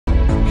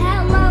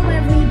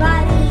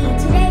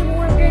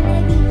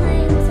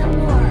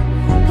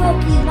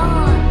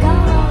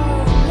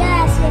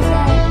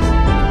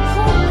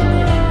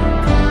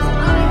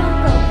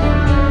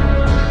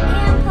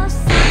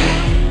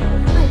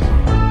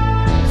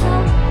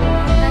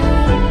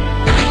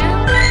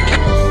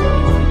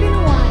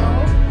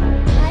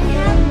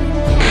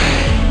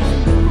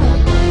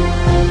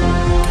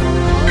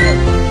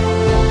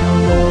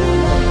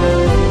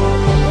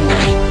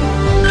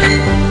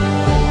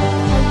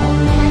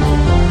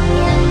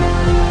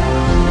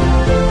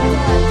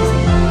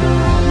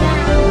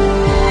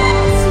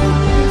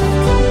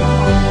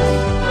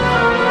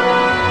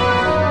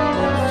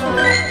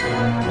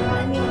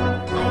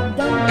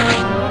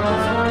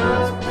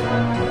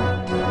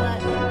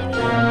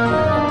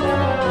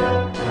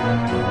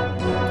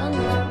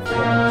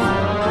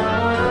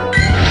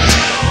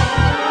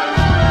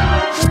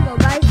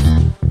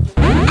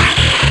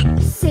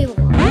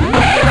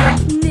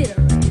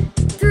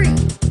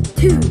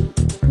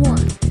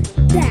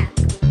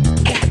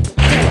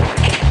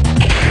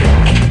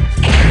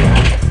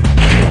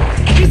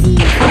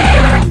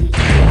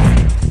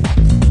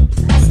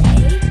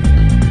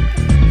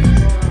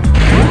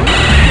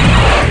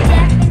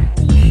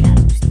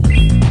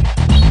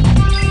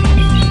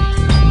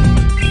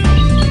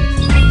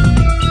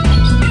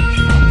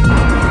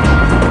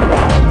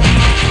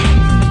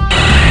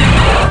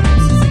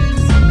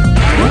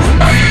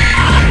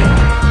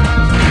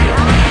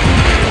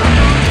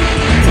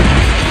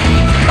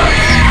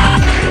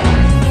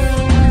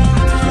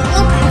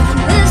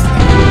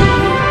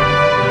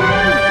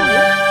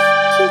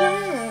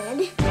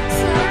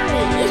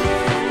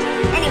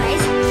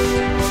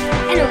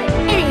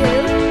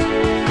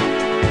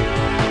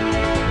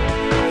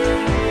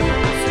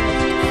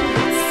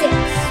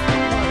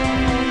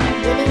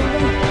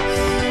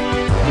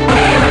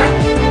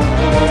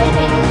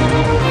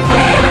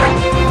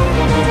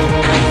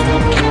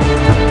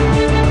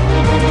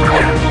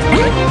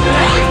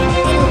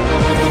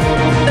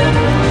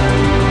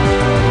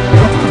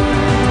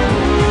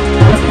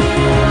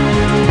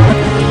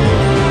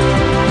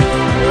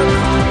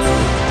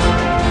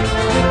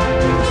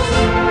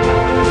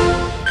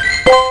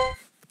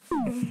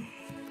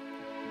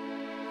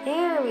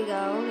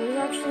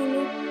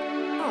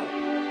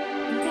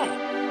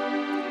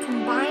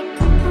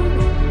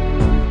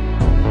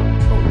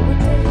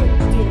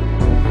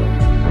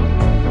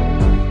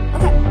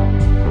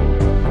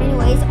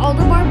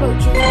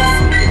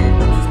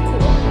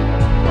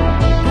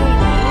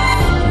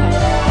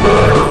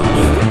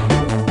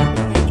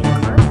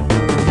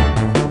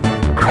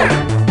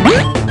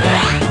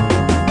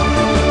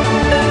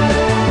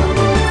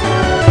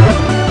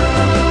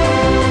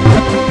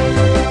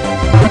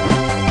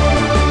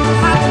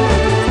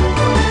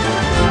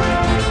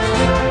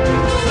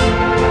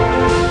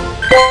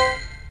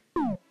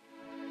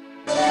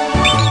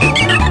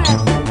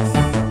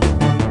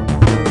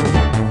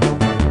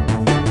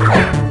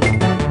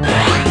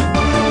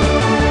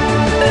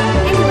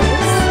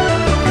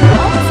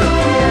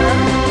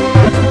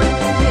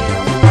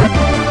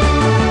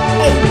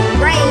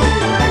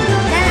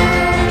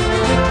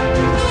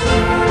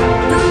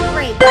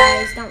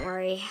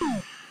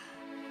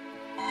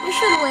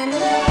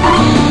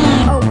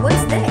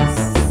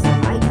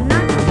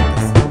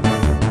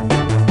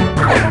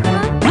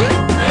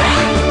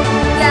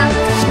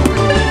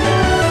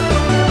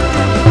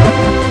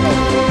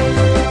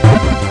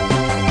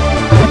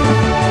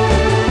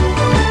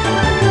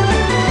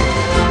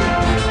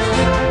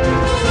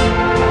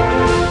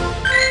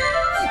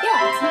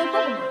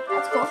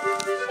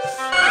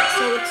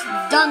it's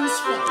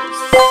Dunsparrows.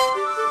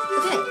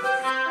 Okay.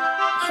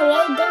 Hello,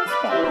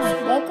 Dunsparrows.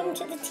 Welcome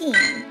to the team.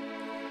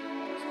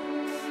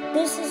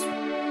 This is...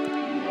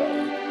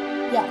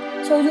 Yeah,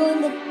 so we're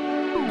doing the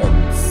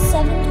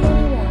 721.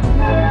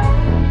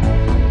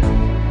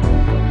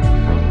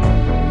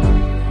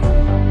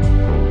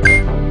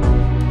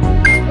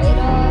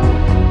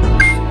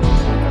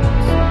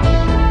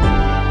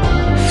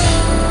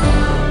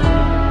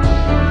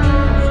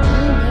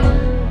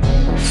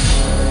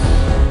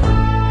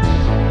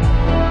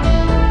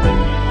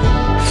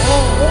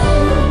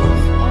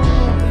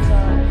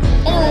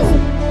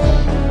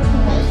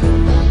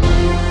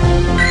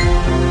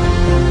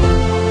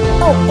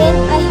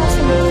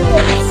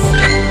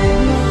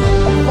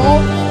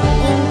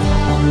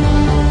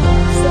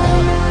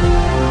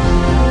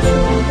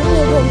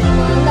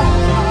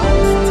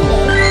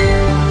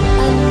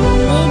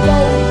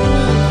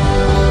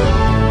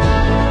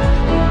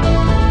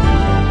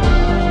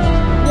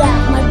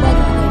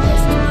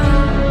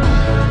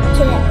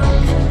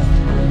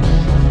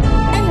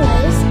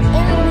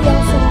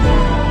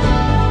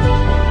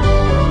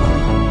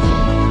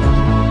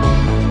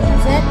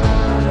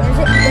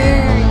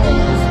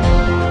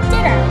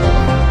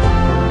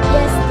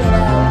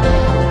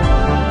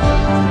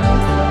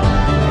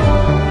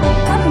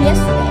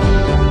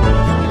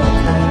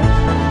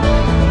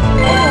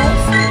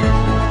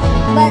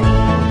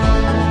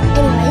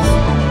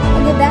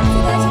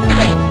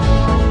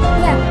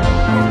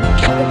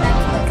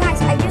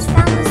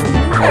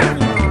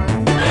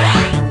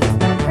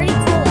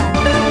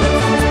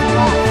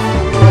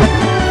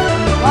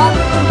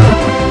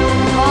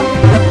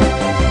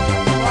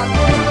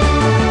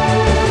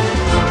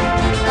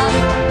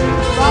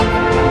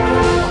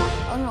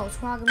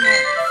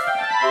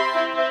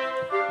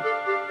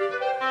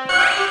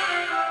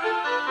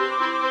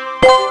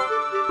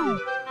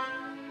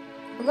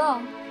 Hello.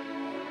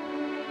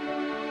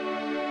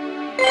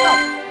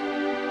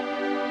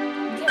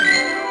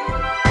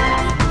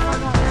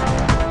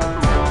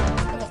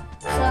 Okay,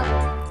 so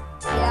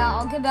yeah,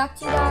 I'll get back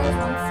to you guys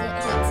once it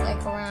hits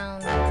like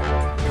around.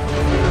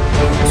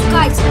 So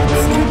guys,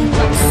 it's ending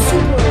like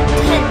super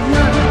 10,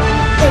 9,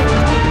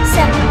 8,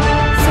 7,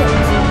 6,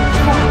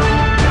 5,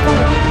 4,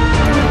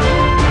 3,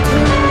 2,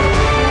 1.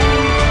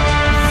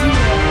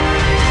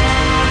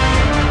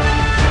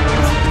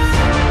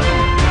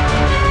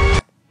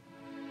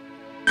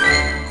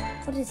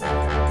 What is it?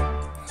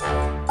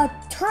 A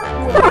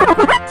turtle.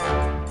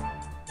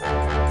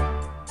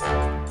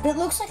 It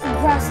looks like a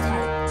grass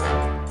tag.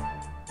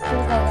 Here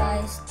we go,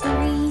 guys.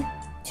 3,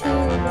 2, 1.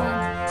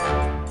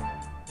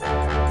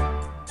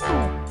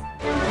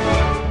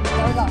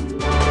 There we go.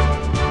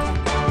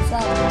 So,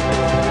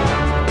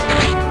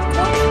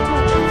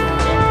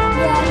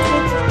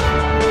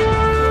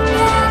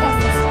 yeah, I got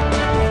this.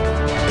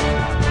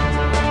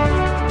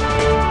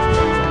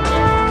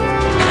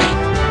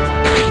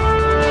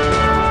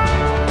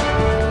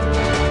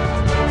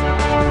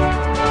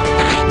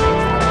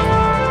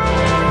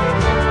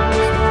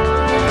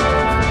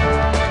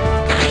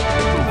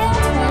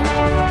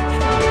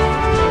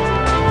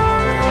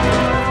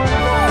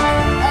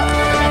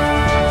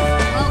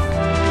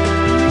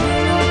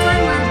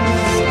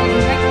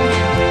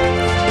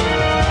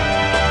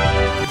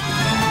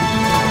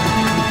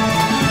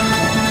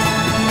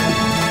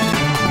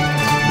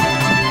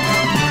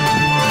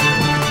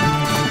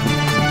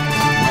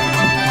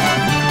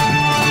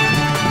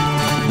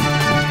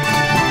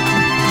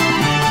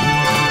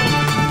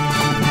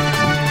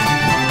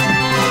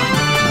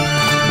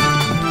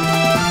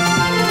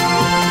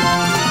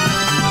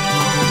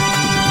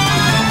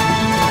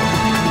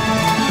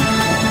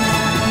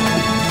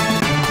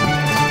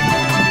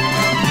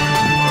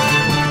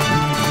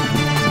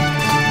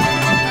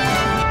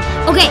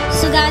 Okay,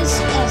 so guys,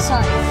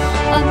 sorry.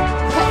 Okay,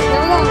 here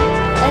we go.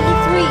 Ready?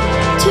 3,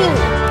 2,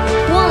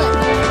 1.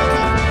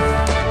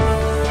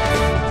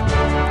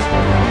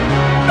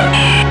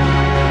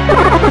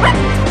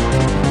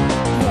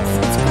 Yes,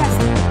 it's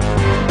pressing.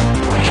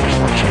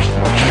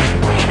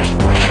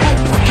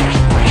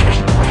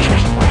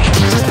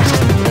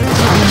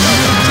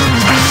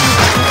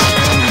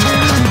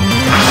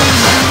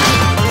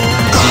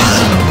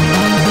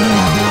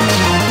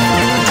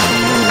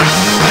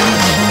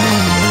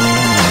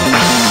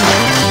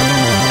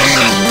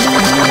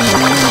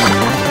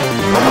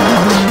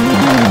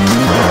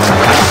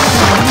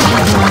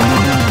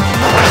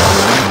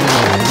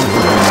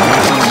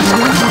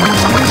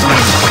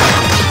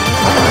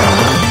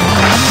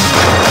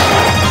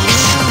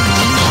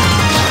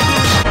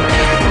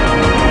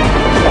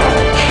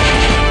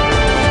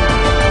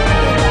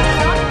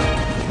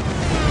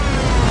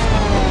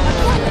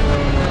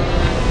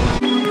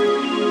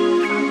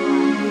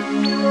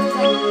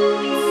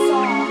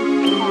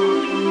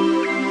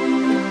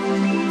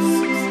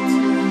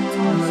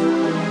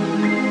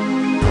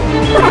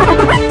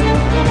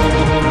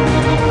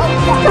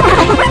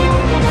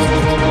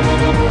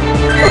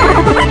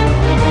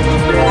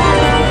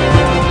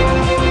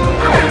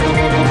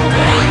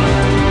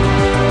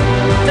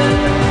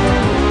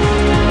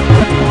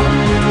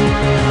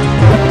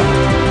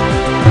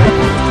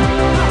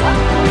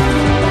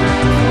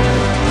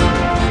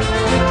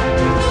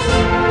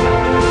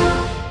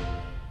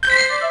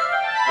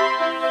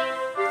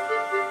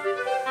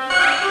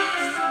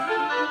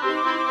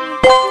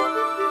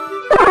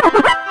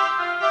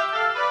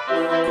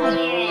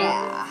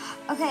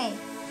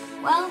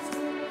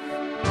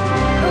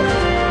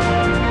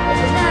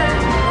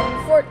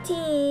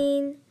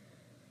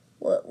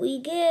 we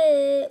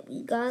get?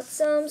 We got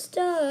some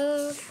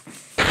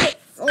stuff. Okay.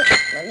 Oh,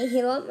 let me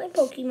heal up my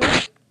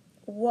Pokemon.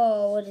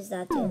 Whoa, what does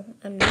that do?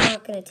 I'm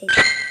not going to take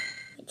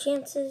my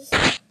chances.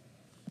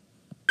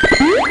 I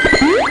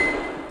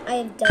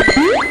have done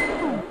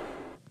it.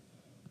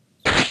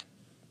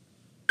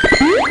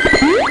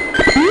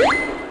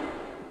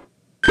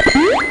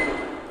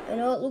 I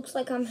know it looks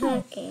like I'm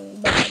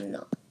hacking, but I'm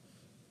not.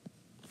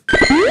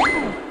 There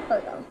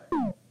we go.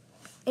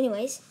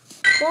 Anyways,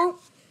 well,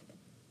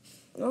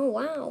 oh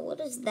wow, what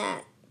is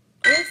that?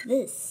 What is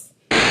this?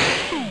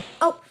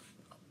 Oh,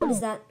 what is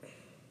that?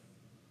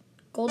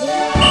 Golden?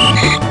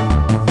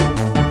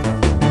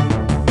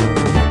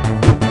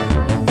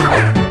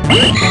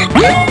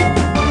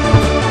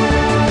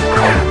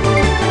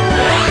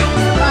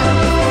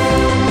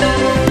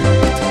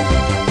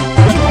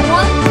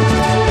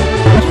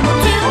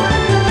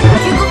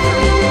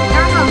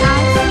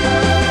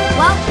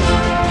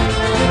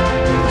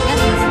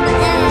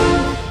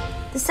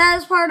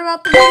 Saddest part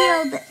about the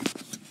video, the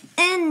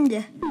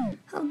end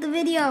of the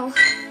video.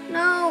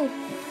 No,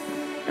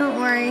 don't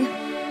worry.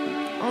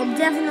 I'll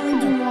definitely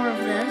do more of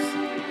this.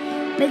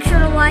 Make sure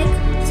to like,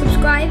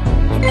 subscribe,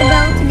 hit the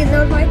bell to get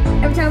notified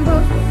every time I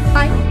post.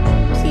 Bye.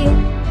 See you.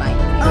 Bye.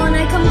 Oh, and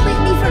I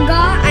completely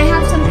forgot I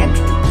have some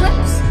extra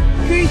clips.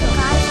 Here you go,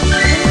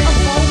 guys.